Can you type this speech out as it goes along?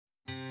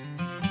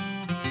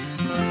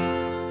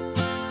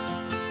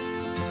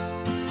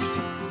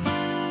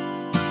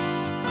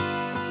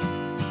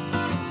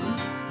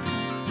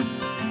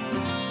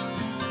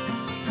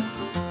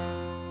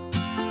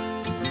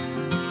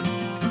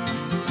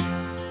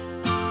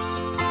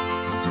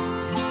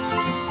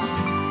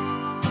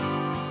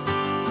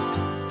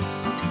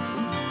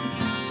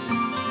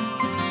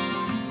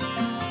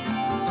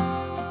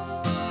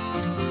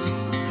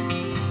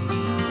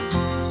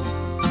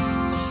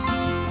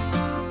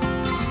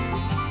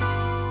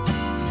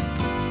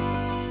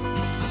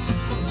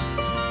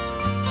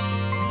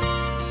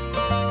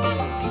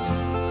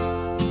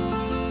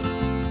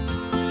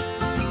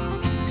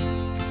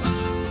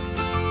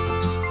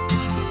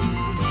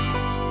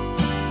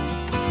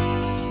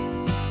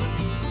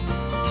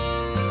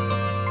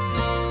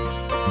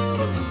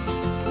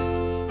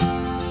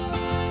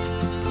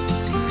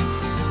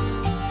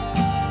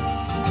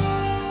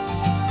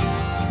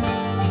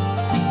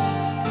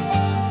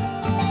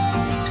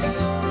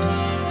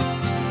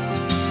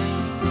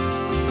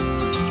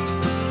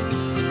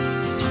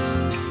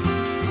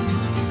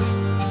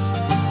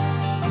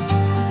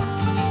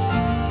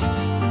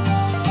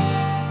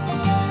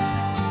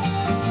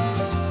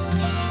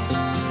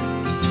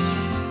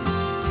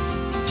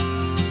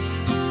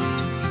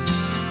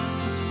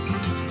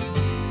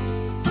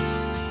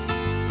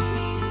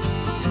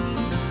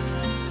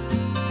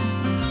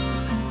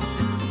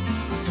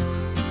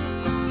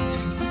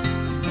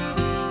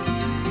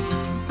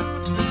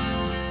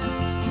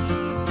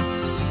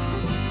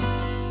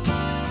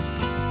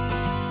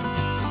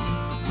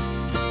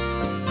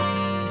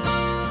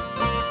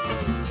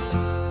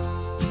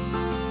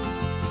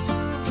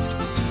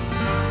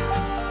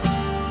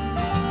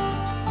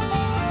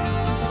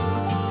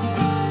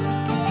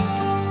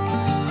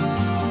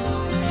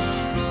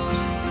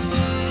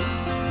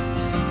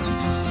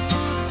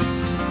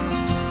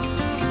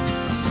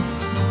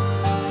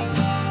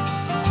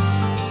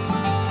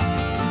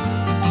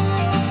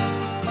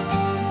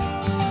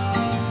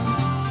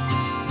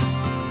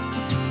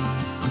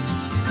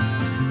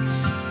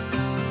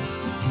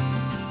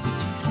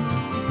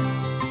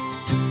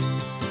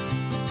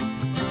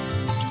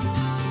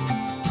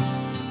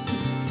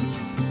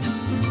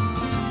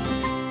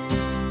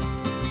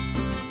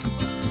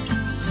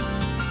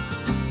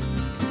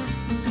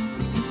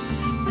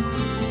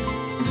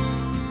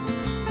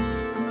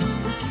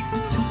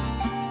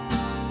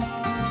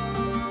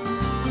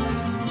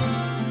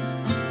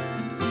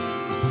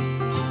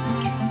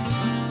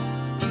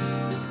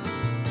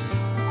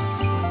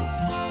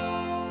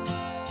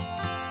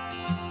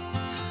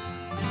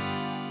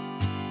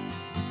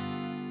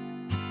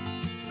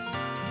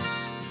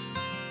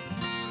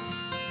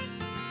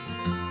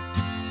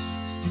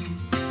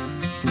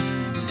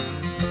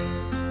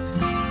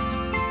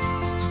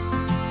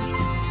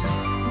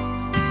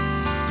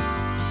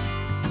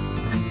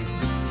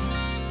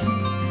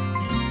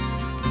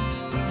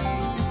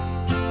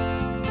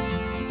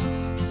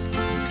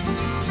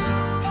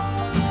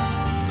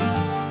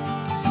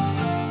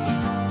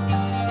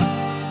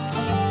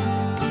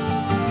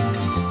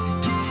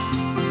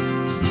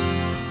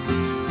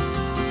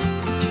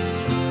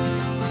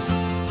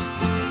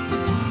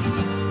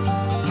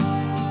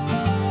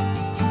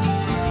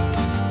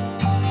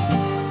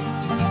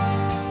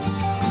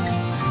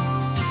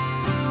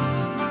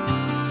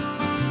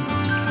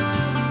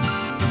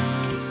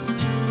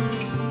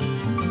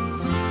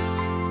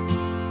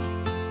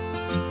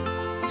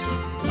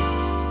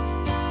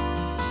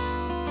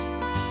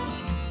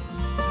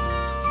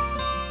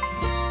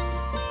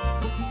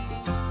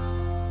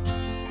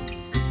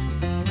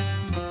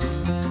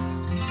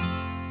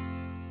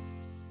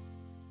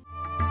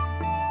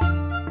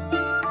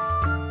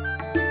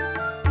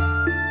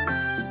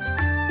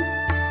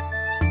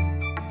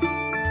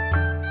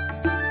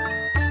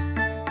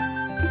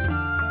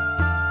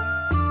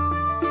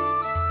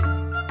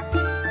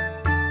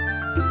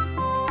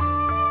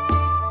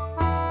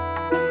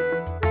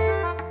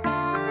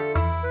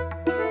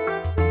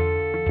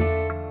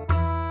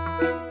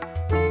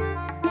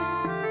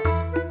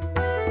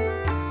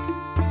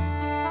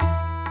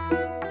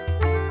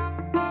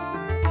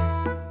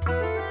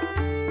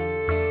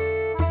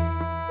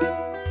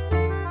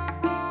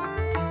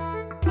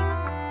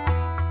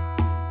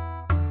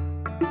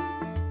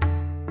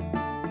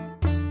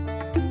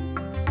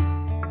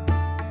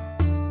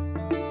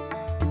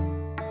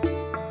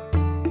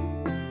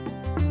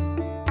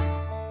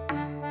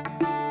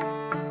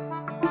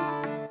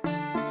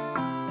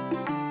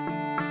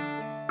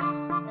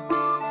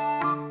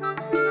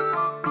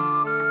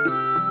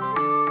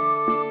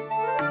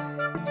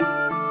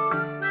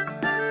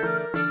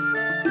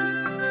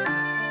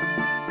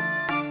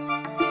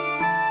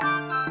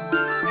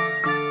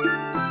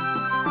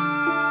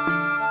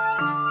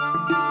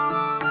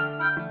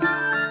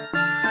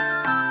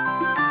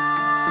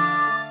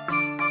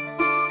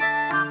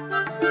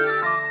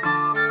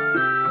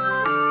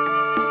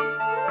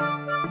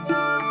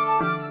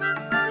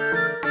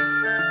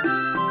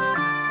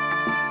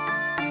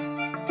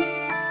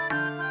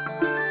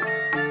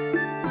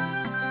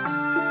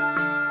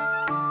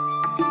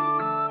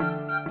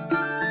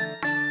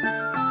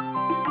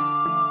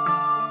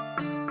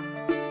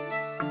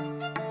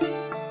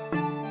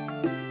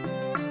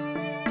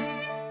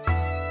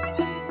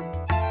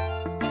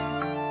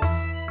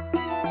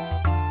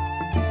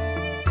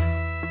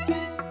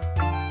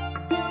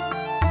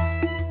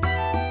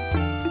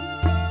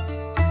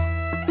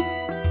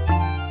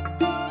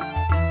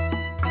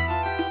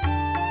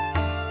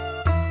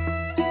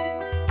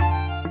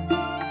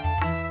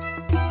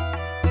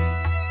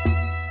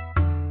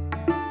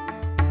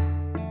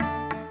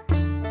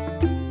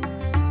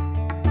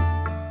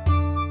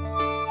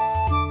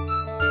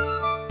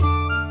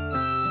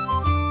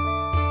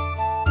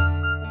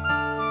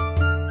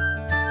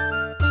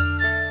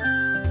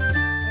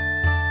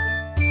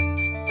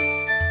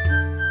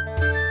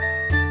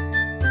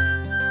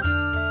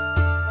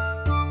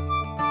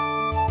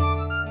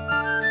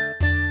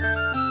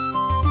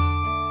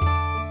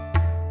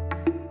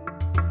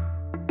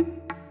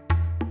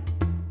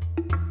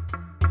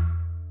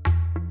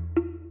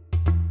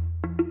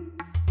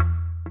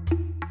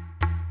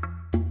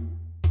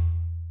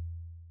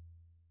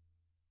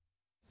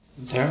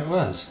there it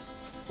was.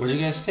 What did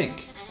you guys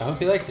think? I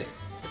hope you liked it.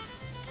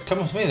 Come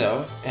with me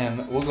though,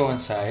 and we'll go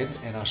inside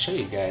and I'll show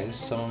you guys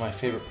some of my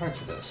favorite parts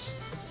of this.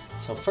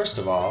 So first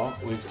of all,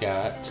 we've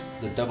got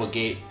the double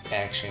gate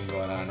action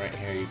going on right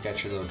here. You've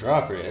got your little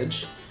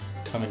drawbridge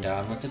coming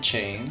down with the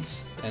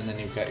chains, and then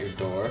you've got your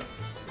door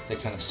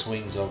that kind of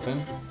swings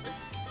open,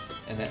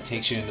 and that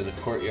takes you into the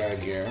courtyard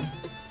here.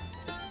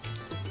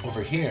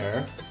 Over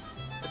here,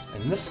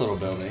 in this little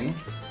building,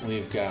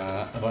 we've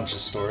got a bunch of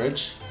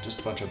storage,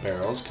 just a bunch of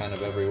barrels kind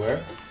of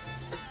everywhere.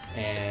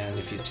 And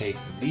if you take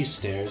these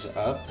stairs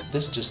up,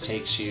 this just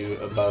takes you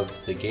above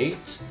the gate,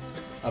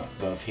 up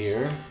above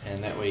here,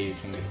 and that way you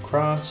can get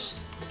across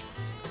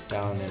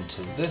down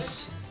into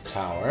this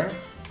tower,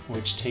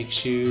 which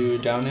takes you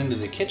down into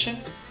the kitchen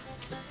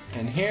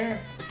and here,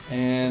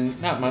 and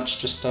not much,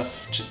 just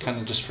stuff kind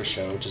of just for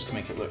show, just to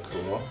make it look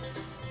cool.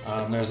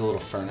 There's a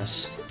little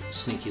furnace,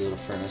 sneaky little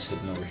furnace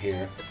hidden over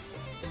here.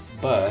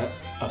 But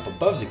up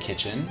above the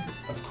kitchen,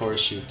 of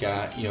course, you've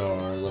got your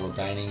little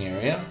dining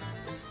area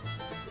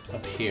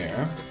up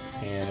here.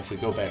 And if we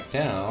go back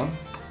down,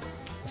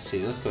 let's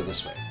see, let's go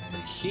this way.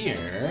 And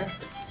here,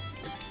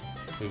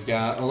 we've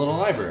got a little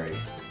library.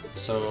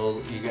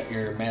 So you got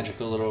your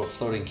magical little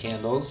floating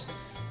candles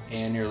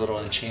and your little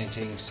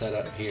enchanting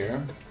setup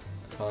here.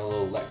 A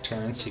little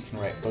lectern so you can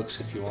write books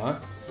if you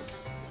want.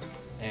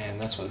 And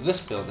that's what this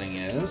building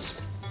is.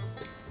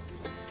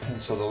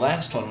 And so the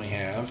last one we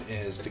have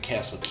is the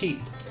Castle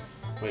Keefe,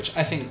 which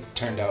I think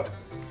turned out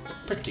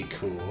pretty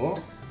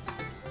cool.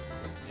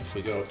 If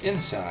we go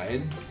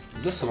inside,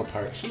 this little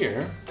part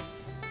here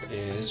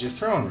is your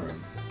throne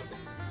room.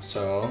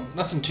 So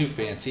nothing too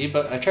fancy,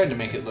 but I tried to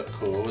make it look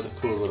cool with a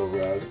cool little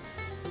rug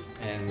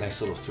and a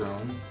nice little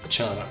throne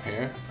chilling up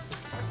here.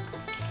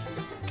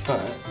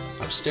 But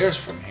upstairs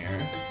from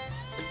here,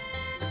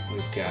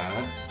 we've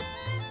got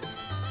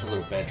a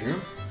little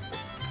bedroom,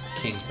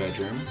 king's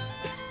bedroom,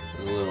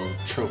 with a little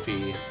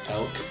trophy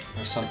elk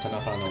or something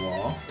up on the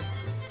wall.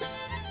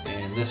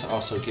 And this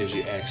also gives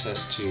you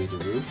access to the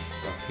roof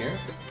up here,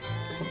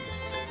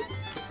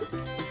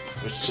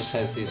 which just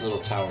has these little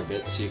tower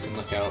bits so you can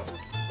look out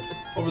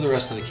over the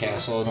rest of the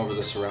castle and over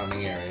the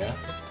surrounding area.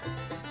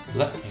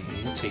 Let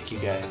me take you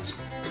guys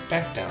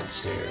back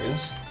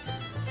downstairs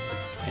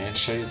and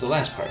show you the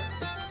last part,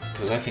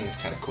 because I think it's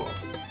kind of cool.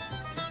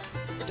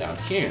 Down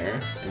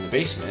here in the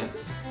basement,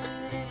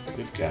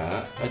 we've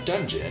got a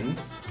dungeon,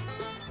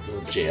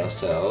 little jail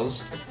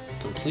cells,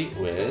 complete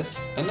with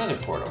another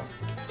portal.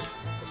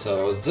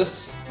 So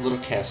this little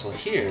castle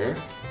here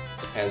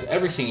has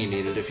everything you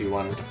needed if you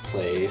wanted to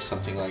play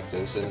something like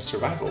this in a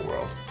survival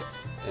world.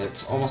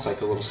 It's almost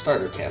like a little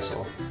starter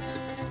castle.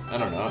 I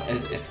don't know,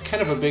 it's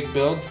kind of a big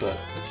build, but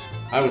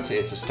I would say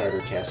it's a starter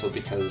castle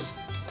because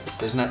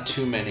there's not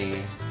too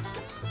many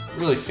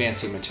really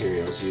fancy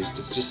materials used.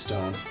 It's just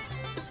stone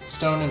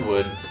and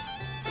wood.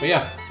 But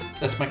yeah,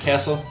 that's my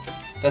castle,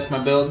 that's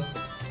my build,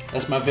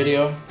 that's my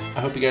video. I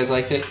hope you guys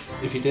liked it.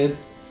 If you did,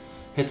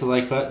 hit the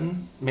like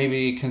button,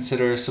 maybe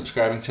consider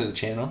subscribing to the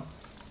channel,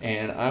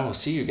 and I will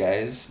see you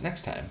guys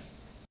next time.